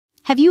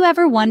Have you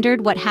ever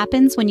wondered what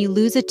happens when you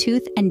lose a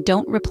tooth and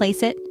don't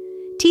replace it?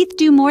 Teeth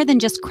do more than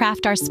just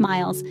craft our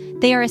smiles.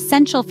 They are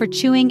essential for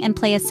chewing and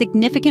play a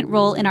significant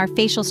role in our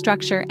facial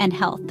structure and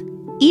health.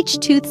 Each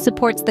tooth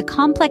supports the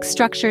complex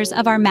structures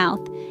of our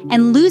mouth,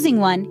 and losing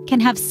one can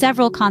have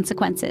several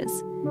consequences.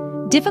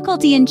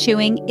 Difficulty in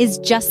chewing is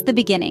just the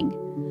beginning.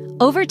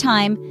 Over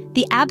time,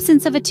 the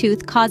absence of a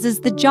tooth causes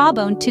the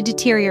jawbone to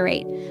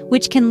deteriorate,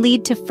 which can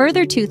lead to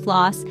further tooth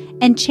loss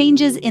and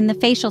changes in the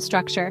facial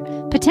structure,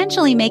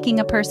 potentially making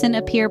a person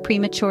appear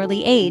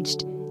prematurely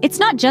aged. It's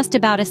not just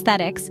about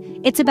aesthetics,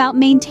 it's about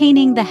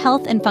maintaining the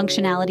health and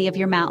functionality of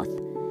your mouth.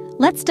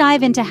 Let's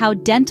dive into how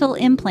dental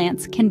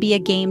implants can be a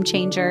game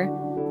changer.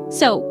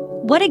 So,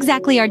 what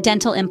exactly are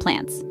dental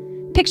implants?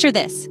 Picture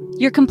this.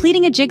 You're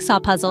completing a jigsaw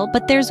puzzle,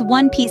 but there's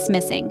one piece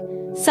missing.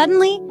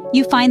 Suddenly,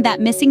 you find that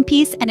missing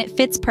piece and it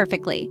fits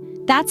perfectly.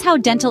 That's how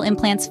dental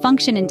implants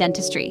function in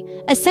dentistry.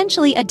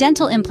 Essentially, a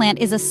dental implant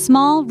is a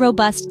small,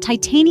 robust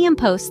titanium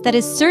post that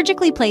is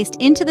surgically placed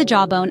into the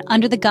jawbone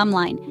under the gum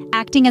line,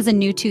 acting as a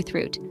new tooth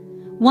root.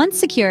 Once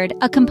secured,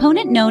 a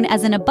component known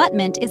as an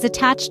abutment is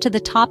attached to the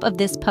top of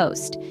this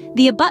post.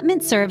 The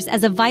abutment serves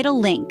as a vital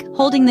link,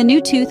 holding the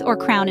new tooth or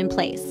crown in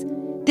place.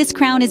 This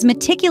crown is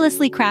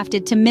meticulously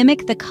crafted to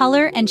mimic the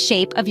color and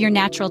shape of your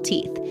natural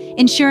teeth,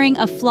 ensuring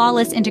a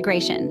flawless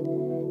integration.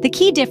 The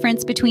key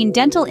difference between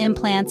dental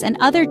implants and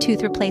other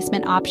tooth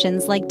replacement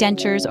options like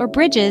dentures or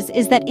bridges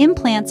is that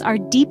implants are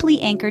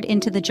deeply anchored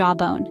into the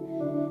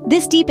jawbone.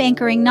 This deep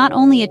anchoring not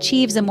only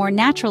achieves a more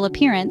natural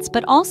appearance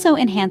but also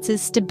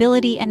enhances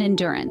stability and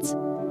endurance.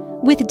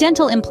 With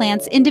dental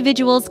implants,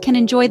 individuals can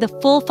enjoy the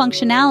full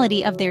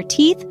functionality of their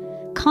teeth,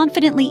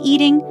 confidently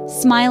eating,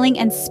 smiling,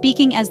 and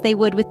speaking as they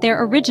would with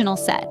their original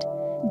set.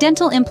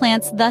 Dental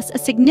implants, thus a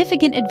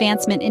significant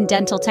advancement in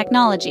dental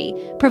technology,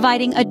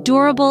 providing a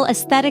durable,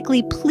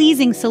 aesthetically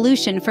pleasing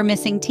solution for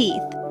missing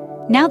teeth.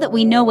 Now that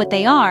we know what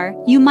they are,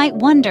 you might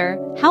wonder,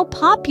 how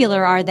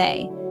popular are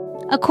they?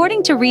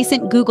 According to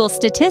recent Google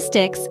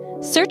statistics,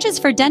 searches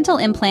for dental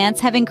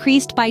implants have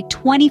increased by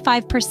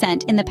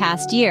 25% in the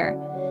past year.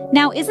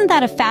 Now, isn't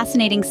that a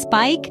fascinating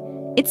spike?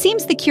 It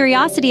seems the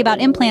curiosity about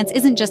implants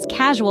isn't just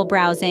casual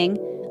browsing.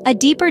 A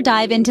deeper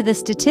dive into the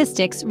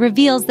statistics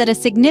reveals that a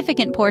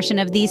significant portion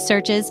of these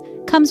searches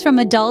comes from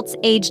adults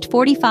aged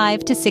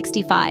 45 to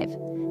 65.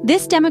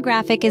 This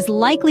demographic is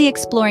likely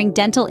exploring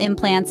dental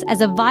implants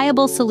as a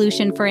viable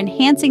solution for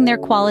enhancing their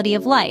quality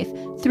of life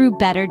through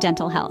better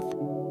dental health.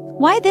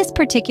 Why this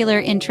particular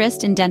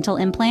interest in dental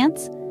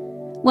implants?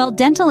 Well,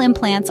 dental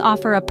implants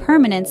offer a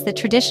permanence that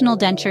traditional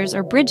dentures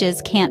or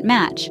bridges can't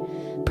match,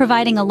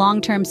 providing a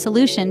long-term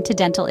solution to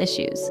dental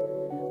issues.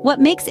 What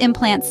makes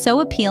implants so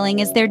appealing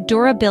is their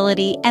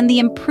durability and the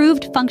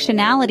improved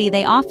functionality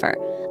they offer,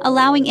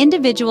 allowing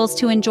individuals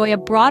to enjoy a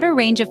broader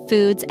range of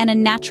foods and a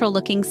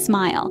natural-looking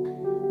smile.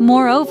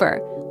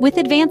 Moreover, with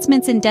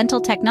advancements in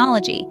dental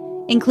technology,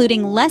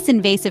 including less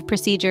invasive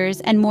procedures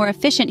and more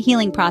efficient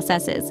healing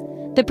processes,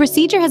 the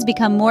procedure has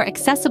become more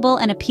accessible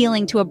and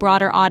appealing to a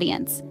broader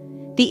audience.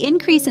 The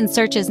increase in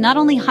searches not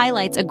only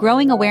highlights a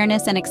growing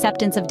awareness and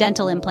acceptance of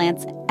dental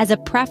implants as a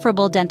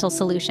preferable dental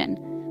solution,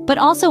 but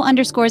also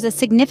underscores a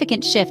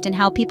significant shift in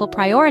how people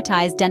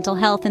prioritize dental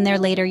health in their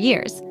later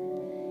years.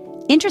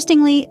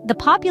 Interestingly, the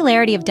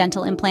popularity of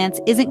dental implants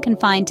isn't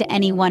confined to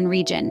any one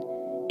region.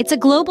 It's a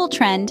global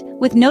trend,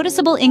 with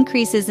noticeable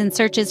increases in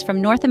searches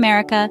from North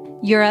America,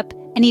 Europe,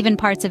 and even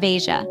parts of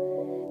Asia.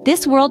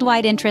 This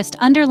worldwide interest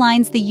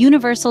underlines the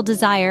universal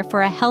desire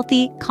for a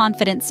healthy,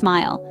 confident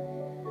smile.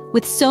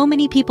 With so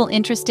many people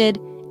interested,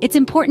 it's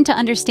important to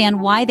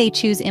understand why they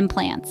choose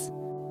implants.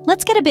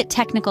 Let's get a bit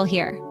technical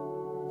here.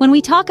 When we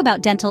talk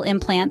about dental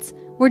implants,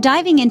 we're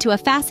diving into a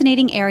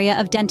fascinating area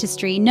of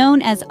dentistry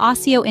known as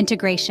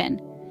osseointegration.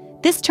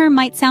 This term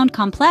might sound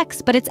complex,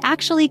 but it's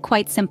actually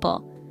quite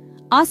simple.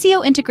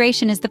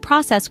 Osseointegration is the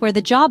process where the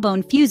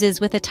jawbone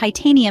fuses with a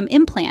titanium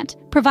implant,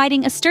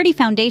 providing a sturdy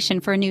foundation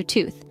for a new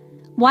tooth.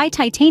 Why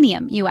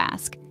titanium, you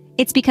ask?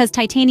 It's because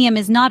titanium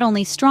is not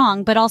only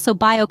strong but also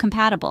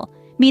biocompatible,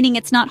 meaning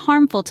it's not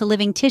harmful to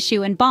living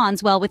tissue and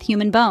bonds well with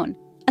human bone.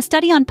 A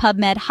study on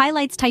PubMed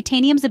highlights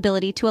titanium's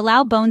ability to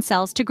allow bone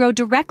cells to grow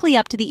directly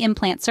up to the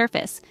implant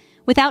surface,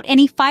 without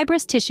any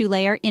fibrous tissue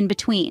layer in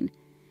between.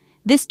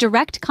 This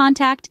direct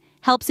contact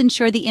helps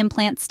ensure the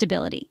implant's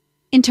stability.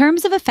 In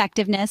terms of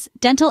effectiveness,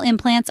 dental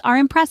implants are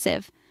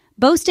impressive,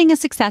 boasting a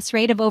success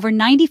rate of over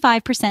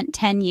 95%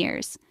 10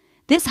 years.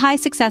 This high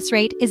success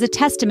rate is a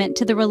testament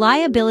to the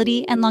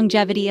reliability and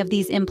longevity of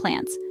these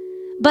implants.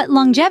 But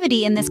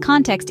longevity in this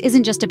context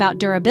isn't just about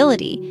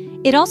durability,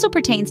 it also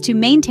pertains to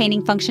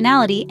maintaining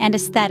functionality and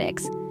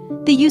aesthetics.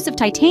 The use of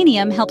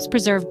titanium helps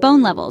preserve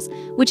bone levels,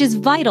 which is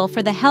vital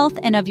for the health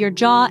and of your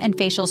jaw and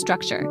facial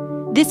structure.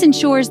 This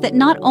ensures that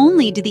not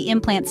only do the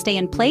implants stay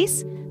in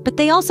place, but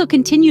they also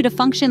continue to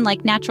function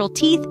like natural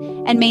teeth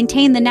and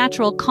maintain the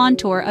natural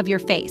contour of your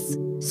face.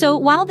 So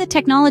while the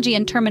technology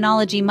and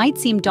terminology might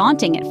seem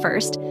daunting at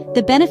first,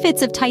 the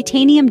benefits of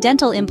titanium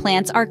dental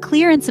implants are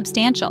clear and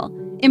substantial.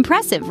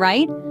 Impressive,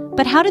 right?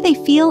 But how do they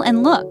feel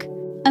and look?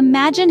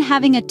 Imagine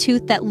having a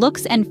tooth that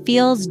looks and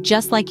feels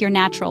just like your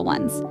natural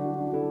ones.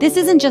 This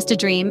isn't just a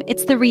dream,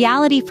 it's the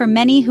reality for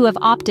many who have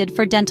opted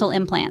for dental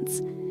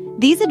implants.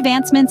 These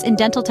advancements in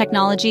dental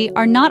technology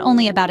are not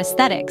only about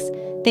aesthetics,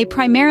 they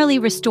primarily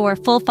restore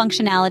full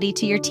functionality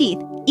to your teeth.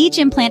 Each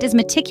implant is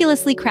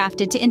meticulously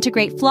crafted to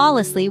integrate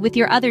flawlessly with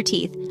your other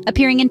teeth,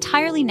 appearing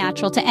entirely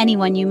natural to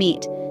anyone you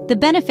meet. The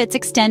benefits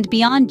extend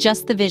beyond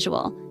just the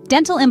visual.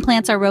 Dental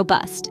implants are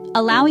robust,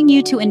 allowing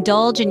you to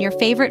indulge in your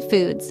favorite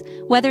foods,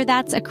 whether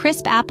that's a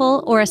crisp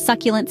apple or a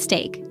succulent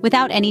steak,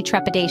 without any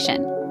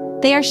trepidation.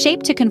 They are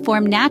shaped to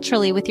conform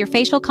naturally with your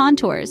facial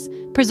contours,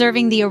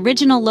 preserving the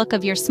original look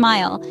of your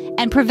smile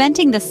and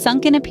preventing the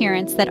sunken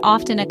appearance that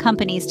often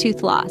accompanies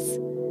tooth loss.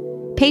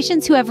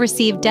 Patients who have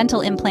received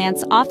dental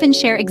implants often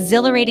share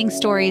exhilarating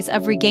stories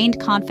of regained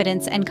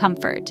confidence and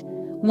comfort.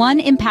 One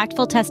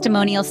impactful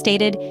testimonial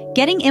stated,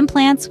 "Getting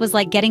implants was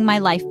like getting my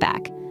life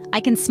back. I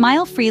can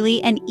smile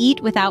freely and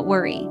eat without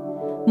worry."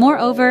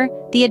 Moreover,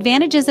 the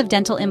advantages of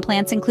dental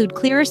implants include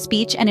clearer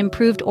speech and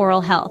improved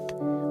oral health.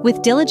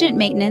 With diligent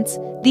maintenance,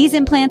 these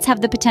implants have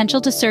the potential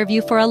to serve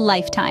you for a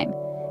lifetime.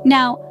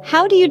 Now,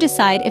 how do you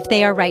decide if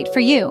they are right for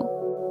you?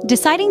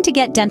 Deciding to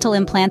get dental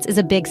implants is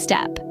a big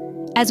step.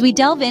 As we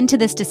delve into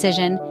this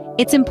decision,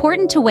 it's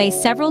important to weigh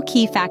several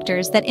key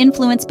factors that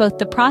influence both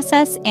the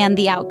process and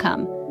the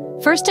outcome.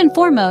 First and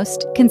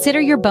foremost,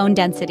 consider your bone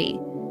density.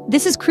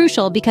 This is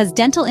crucial because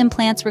dental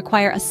implants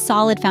require a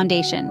solid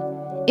foundation.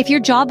 If your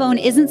jawbone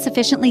isn't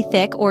sufficiently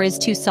thick or is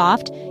too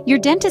soft, your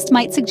dentist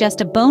might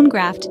suggest a bone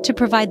graft to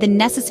provide the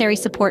necessary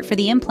support for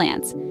the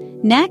implants.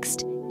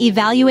 Next,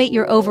 evaluate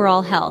your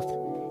overall health.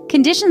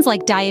 Conditions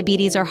like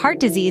diabetes or heart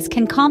disease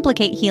can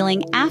complicate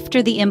healing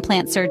after the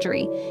implant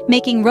surgery,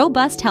 making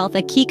robust health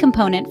a key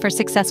component for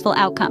successful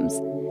outcomes.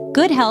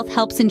 Good health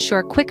helps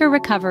ensure quicker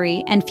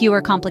recovery and fewer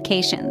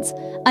complications.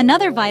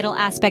 Another vital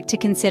aspect to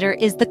consider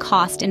is the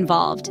cost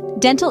involved.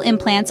 Dental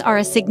implants are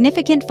a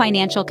significant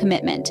financial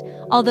commitment.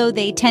 Although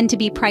they tend to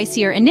be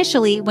pricier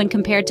initially when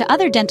compared to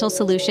other dental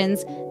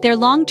solutions, their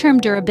long-term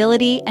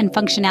durability and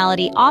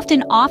functionality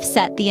often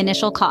offset the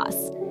initial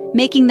costs,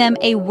 making them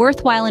a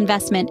worthwhile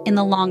investment in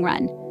the long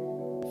run.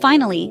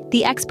 Finally,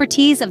 the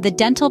expertise of the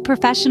dental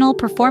professional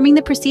performing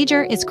the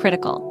procedure is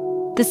critical.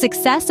 The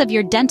success of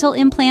your dental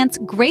implants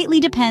greatly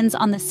depends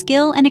on the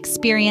skill and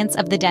experience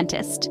of the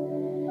dentist.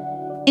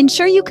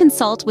 Ensure you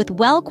consult with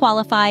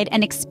well-qualified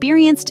and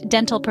experienced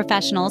dental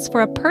professionals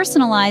for a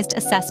personalized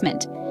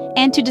assessment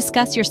and to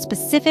discuss your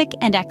specific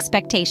and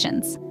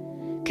expectations.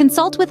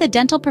 Consult with a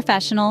dental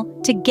professional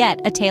to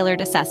get a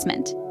tailored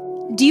assessment.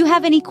 Do you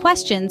have any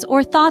questions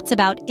or thoughts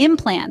about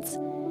implants?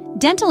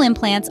 Dental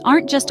implants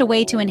aren't just a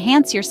way to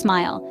enhance your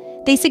smile,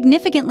 they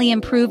significantly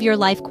improve your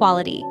life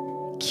quality.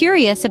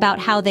 Curious about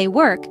how they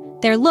work,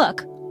 their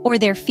look, or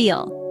their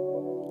feel?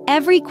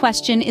 Every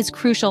question is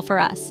crucial for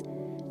us.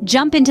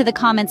 Jump into the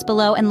comments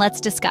below and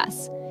let's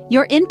discuss.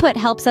 Your input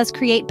helps us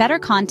create better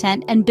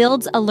content and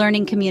builds a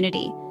learning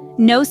community.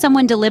 Know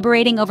someone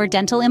deliberating over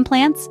dental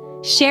implants?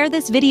 Share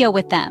this video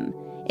with them.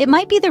 It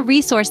might be the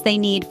resource they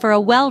need for a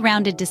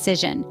well-rounded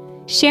decision.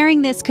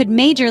 Sharing this could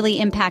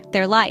majorly impact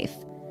their life.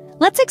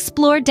 Let's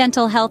explore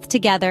dental health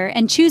together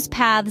and choose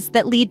paths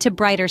that lead to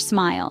brighter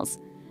smiles.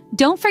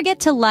 Don't forget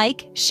to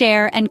like,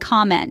 share, and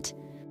comment.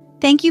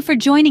 Thank you for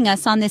joining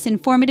us on this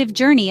informative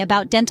journey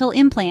about dental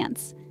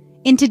implants.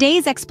 In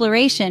today's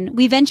exploration,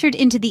 we ventured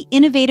into the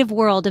innovative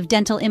world of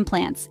dental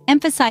implants,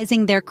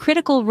 emphasizing their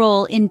critical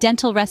role in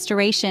dental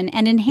restoration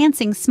and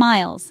enhancing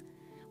smiles.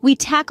 We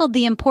tackled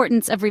the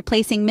importance of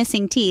replacing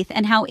missing teeth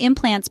and how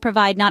implants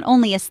provide not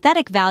only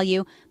aesthetic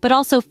value, but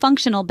also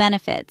functional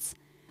benefits.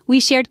 We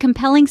shared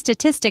compelling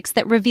statistics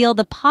that reveal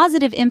the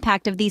positive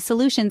impact of these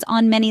solutions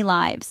on many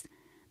lives.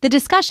 The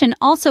discussion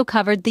also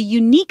covered the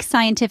unique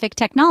scientific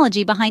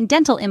technology behind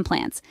dental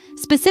implants,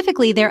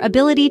 specifically their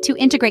ability to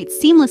integrate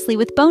seamlessly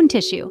with bone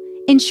tissue,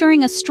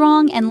 ensuring a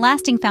strong and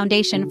lasting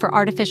foundation for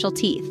artificial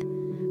teeth.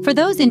 For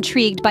those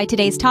intrigued by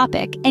today's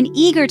topic and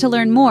eager to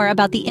learn more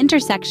about the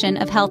intersection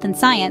of health and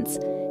science,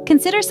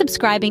 consider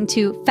subscribing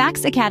to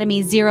Facts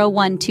Academy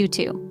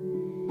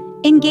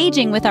 0122.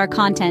 Engaging with our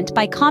content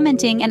by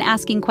commenting and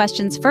asking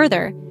questions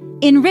further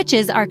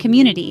enriches our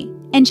community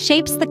and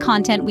shapes the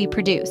content we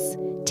produce.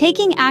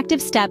 Taking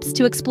active steps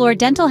to explore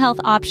dental health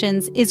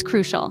options is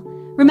crucial.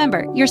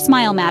 Remember, your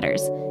smile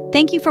matters.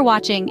 Thank you for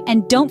watching,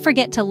 and don't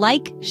forget to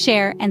like,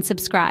 share, and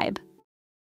subscribe.